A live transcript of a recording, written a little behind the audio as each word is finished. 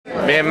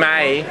Me and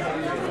May.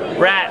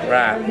 Rat.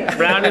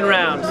 Round and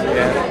round.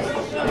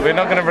 Yeah. We're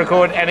not going to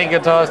record any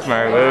guitars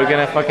tomorrow. We're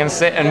going to fucking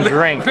sit and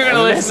drink. We're going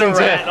to listen to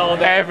Rat all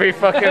day. Every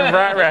fucking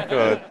Rat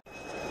record.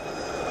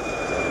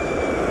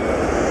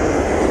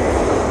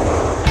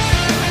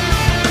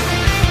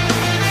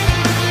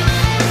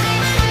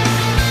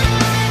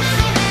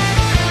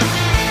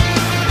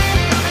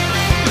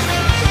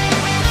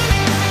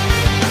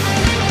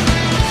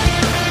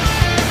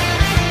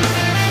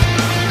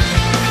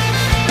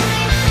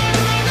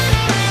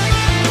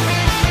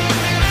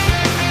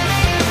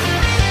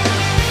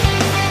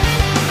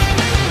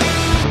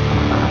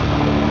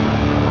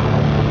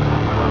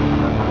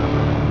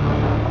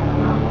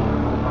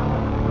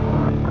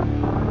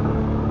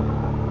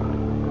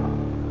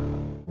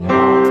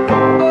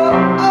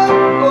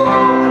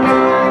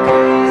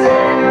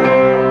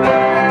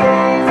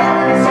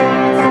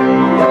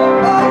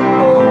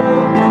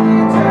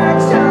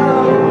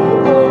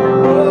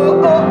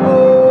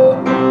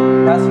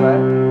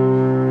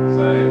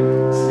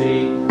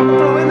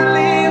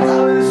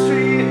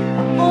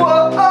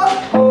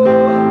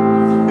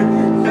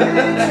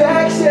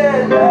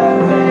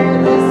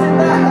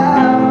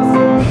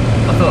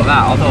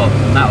 I thought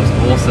that was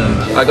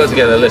awesome. I got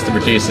together a list of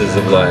producers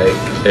of like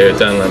who had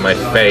done like my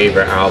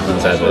favourite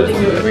albums ever.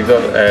 We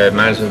got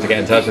management to get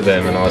in touch with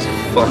him, and I was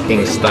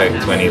fucking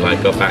stoked when he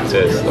like got back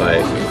to us.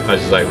 Like I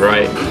was just like,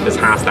 right, this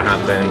has to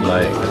happen.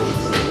 Like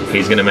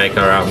he's gonna make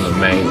our album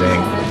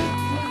amazing.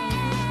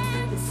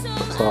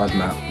 Excited,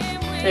 Matt.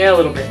 Yeah, a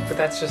little bit, but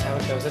that's just how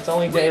it goes. It's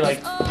only day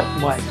like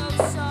what,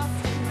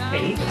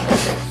 8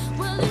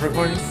 of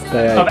recording,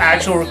 of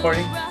actual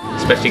recording.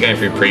 Especially going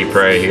through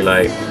pre-pro, he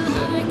like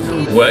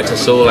worked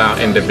us all out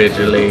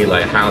individually,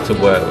 like how to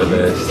work with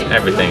us,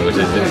 everything, which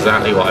is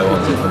exactly what I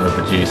wanted from a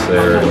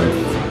producer,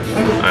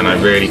 and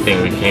I really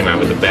think we came out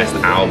with the best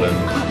album,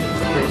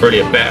 probably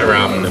a better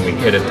album than we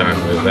could have done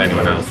with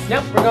anyone else.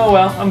 Yep, we're going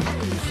well.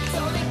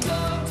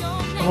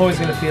 I'm always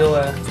gonna feel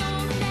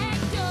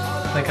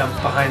like I'm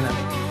behind the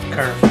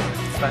curve,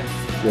 but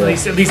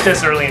at least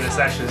this early in the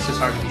session, it's just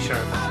hard to be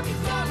sure.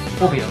 But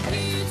we'll be okay.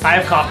 I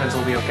have confidence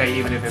we'll be okay,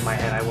 even if in my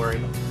head I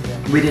worry.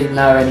 We didn't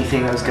know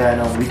anything that was going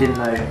on. We didn't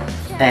know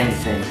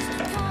anything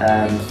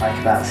like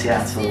about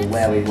Seattle,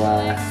 where we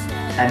were,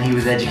 and he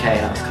was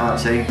educating us kind of,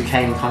 so he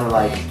became kind of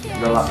like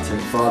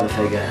reluctant father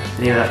figure,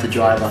 and he would have to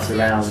drive us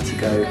around to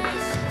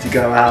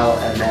go out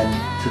and then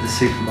to the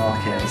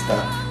supermarket and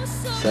stuff.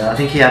 So I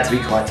think he had to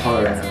be quite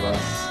tolerant of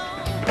us.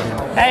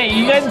 Hey,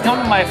 you guys can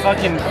come to my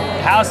fucking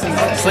house and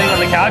sleep on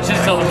the couches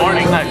till the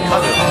morning. No.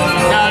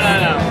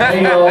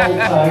 Hey y'all,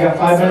 I got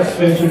 5 minutes to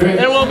finish your drink.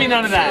 There will be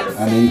none of that.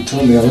 And he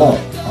taught me a lot,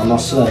 I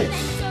must say.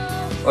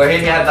 Well,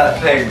 he had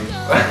that thing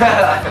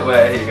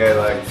where he'd go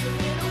like,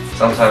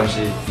 sometimes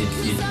you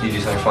do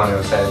something funny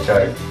or say a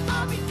joke,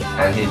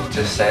 and he'd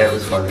just say it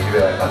was funny. He'd be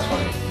like, that's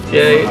funny.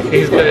 Yeah,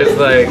 he's got his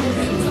like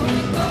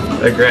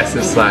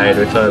aggressive side,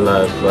 which I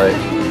love. Like,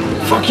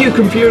 fuck you,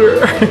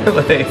 computer.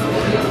 Like,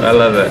 I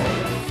love it.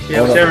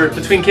 Yeah, whichever,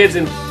 between kids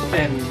and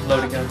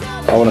loaded guns.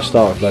 I want to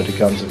start with loaded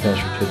guns and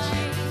finish with kids.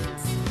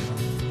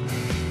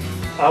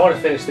 I want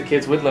to finish the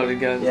kids with loaded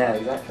guns. Yeah,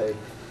 exactly.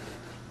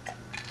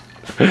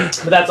 But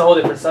that's a whole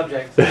different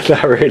subject.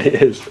 That really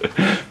is.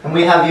 And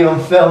we have you on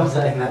film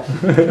saying that.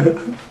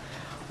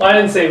 Well, I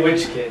didn't say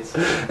which kids.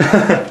 And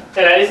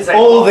I didn't say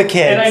all the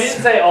kids. And I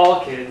didn't say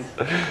all kids.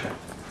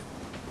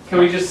 Can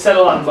we just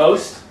settle on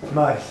most?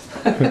 Most.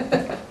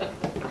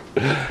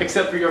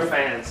 Except for your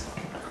fans.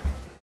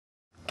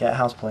 Get a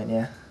house point,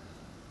 yeah.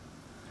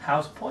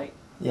 House point?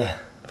 Yeah.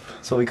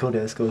 That's what we called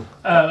it at school.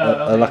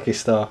 A lucky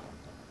star.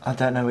 I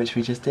don't know which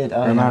we just did.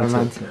 Oh,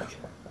 romantic. 1,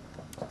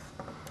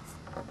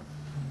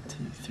 2,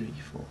 3,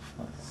 4,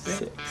 5,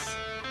 6.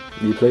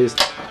 You pleased?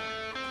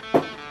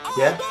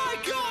 Yeah?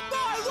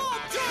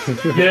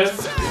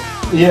 Yes.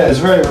 Yeah, it's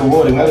very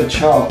rewarding. We had a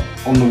chart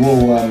on the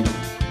wall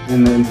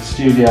in the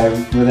studio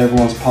with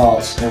everyone's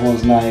parts,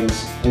 everyone's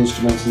names,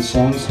 instruments and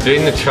songs.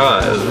 Doing the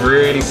chart is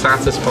really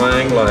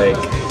satisfying, like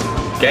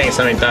getting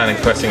something done and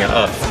crossing it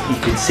off. You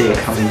could see it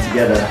coming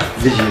together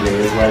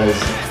visually as well as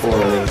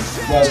orally.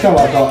 Well, it's kind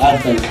of like our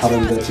advent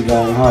calendar to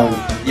going home.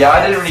 Yeah,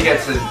 I didn't really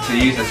get to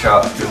use the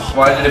chart.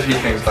 Well, I did a few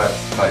things like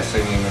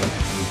singing and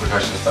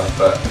percussion stuff,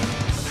 but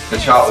the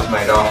chart was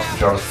made after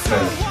John's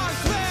performance.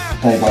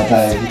 Day by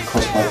day,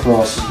 cross by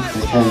cross,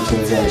 it came to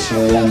a very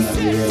silly end that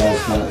we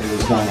realised that it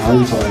was going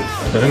home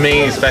time. For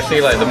me, especially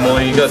like the more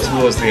you got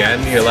towards the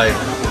end, you're like,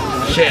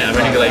 shit, I've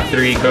only got like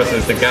 3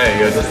 crosses to go.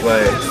 You're just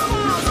like,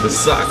 this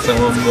sucks, I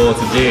want more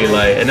to do.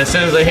 Like, and as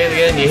soon as I hit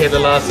the end, you hit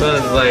the last one,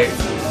 it's like,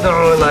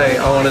 no,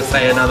 like, I want to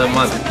stay another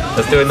month.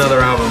 Let's do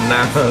another album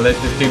now. Let's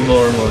just do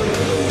more and more.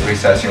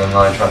 Researching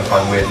online, trying to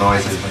find weird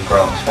noises when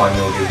Grant was finding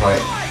all these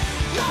like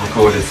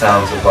recorded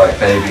sounds of like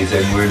babies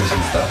in wombs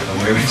and stuff, and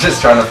we were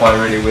just trying to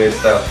find really weird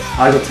stuff.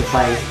 I got to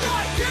play,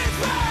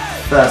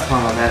 first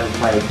time I've ever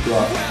played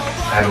block.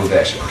 I had all the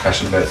extra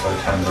percussion bits like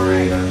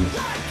tambourine, and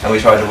we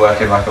tried to work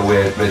in like a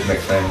weird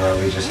rhythmic thing where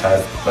we just had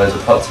loads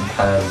of pots and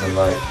pans and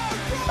like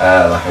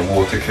a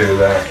water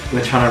cooler.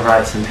 We're trying to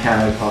write some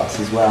piano parts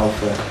as well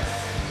for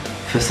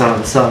for some of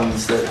the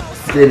songs that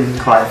didn't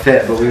quite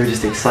fit, but we were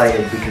just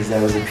excited because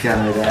there was a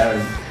piano there,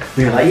 and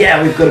we were like,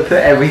 yeah, we've got to put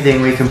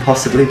everything we can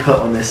possibly put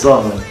on this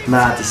song. And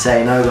Matt had to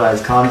say, no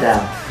guys, calm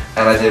down.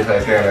 And I did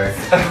play piano,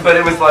 but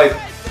it was like,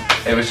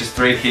 it was just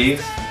 3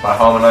 keys, like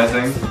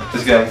harmonising,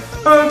 just going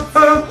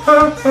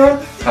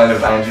kind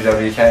of Andrew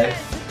WK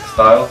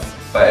style,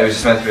 but it was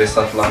just meant to be a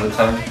subtle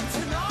undertone,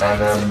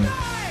 and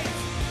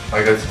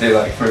I got to do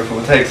like 3 or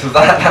 4 takes of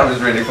that. That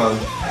was really fun.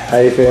 How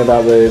are you feeling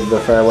about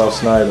the farewell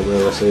snow that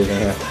we're receiving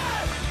here?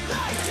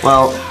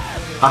 Well,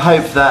 I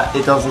hope that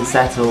it doesn't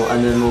settle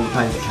and then all the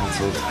planes are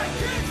cancelled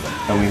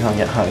and we can't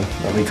get home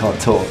and we can't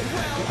talk.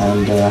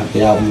 And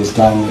the album was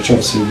done, which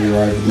obviously we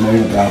were over the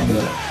moon about,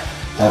 but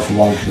I for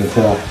one could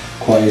have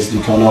quite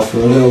easily gone off for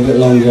a little bit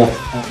longer.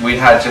 We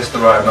had just the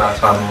right amount of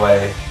time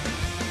away,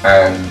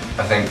 and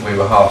I think we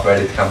were half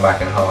ready to come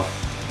back and half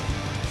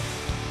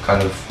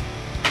kind of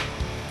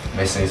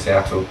missing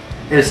Seattle.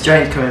 It was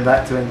strange coming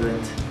back to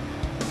England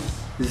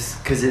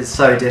because it's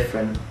so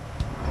different,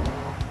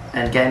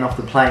 and getting off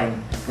the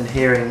plane and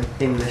hearing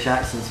English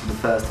accents for the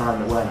first time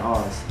that weren't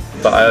ours.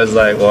 But I was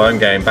like, well, I'm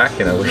going back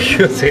in a week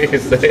or 2,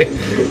 so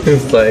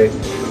it's like,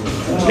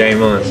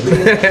 game on.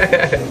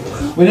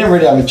 We didn't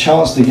really have a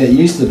chance to get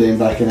used to being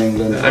back in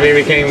England. I mean,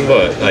 we came,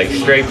 what, like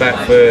straight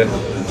back for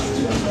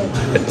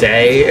a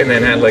day and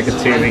then had like a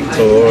 2-week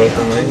tour or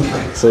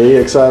something. So are you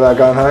excited about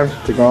going home,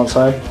 to Grant's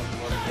home?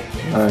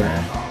 No.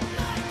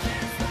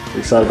 You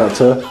excited about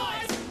tour?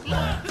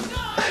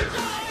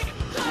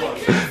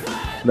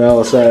 No,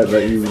 I'll say it,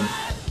 but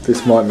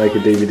this might make a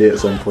DVD at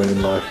some point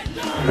in life.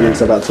 Are you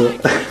excited about tour?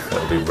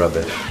 That'll be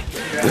rubbish.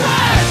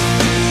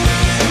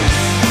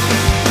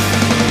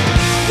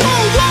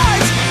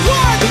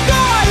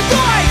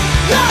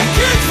 Like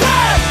it's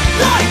red,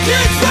 like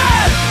it's red.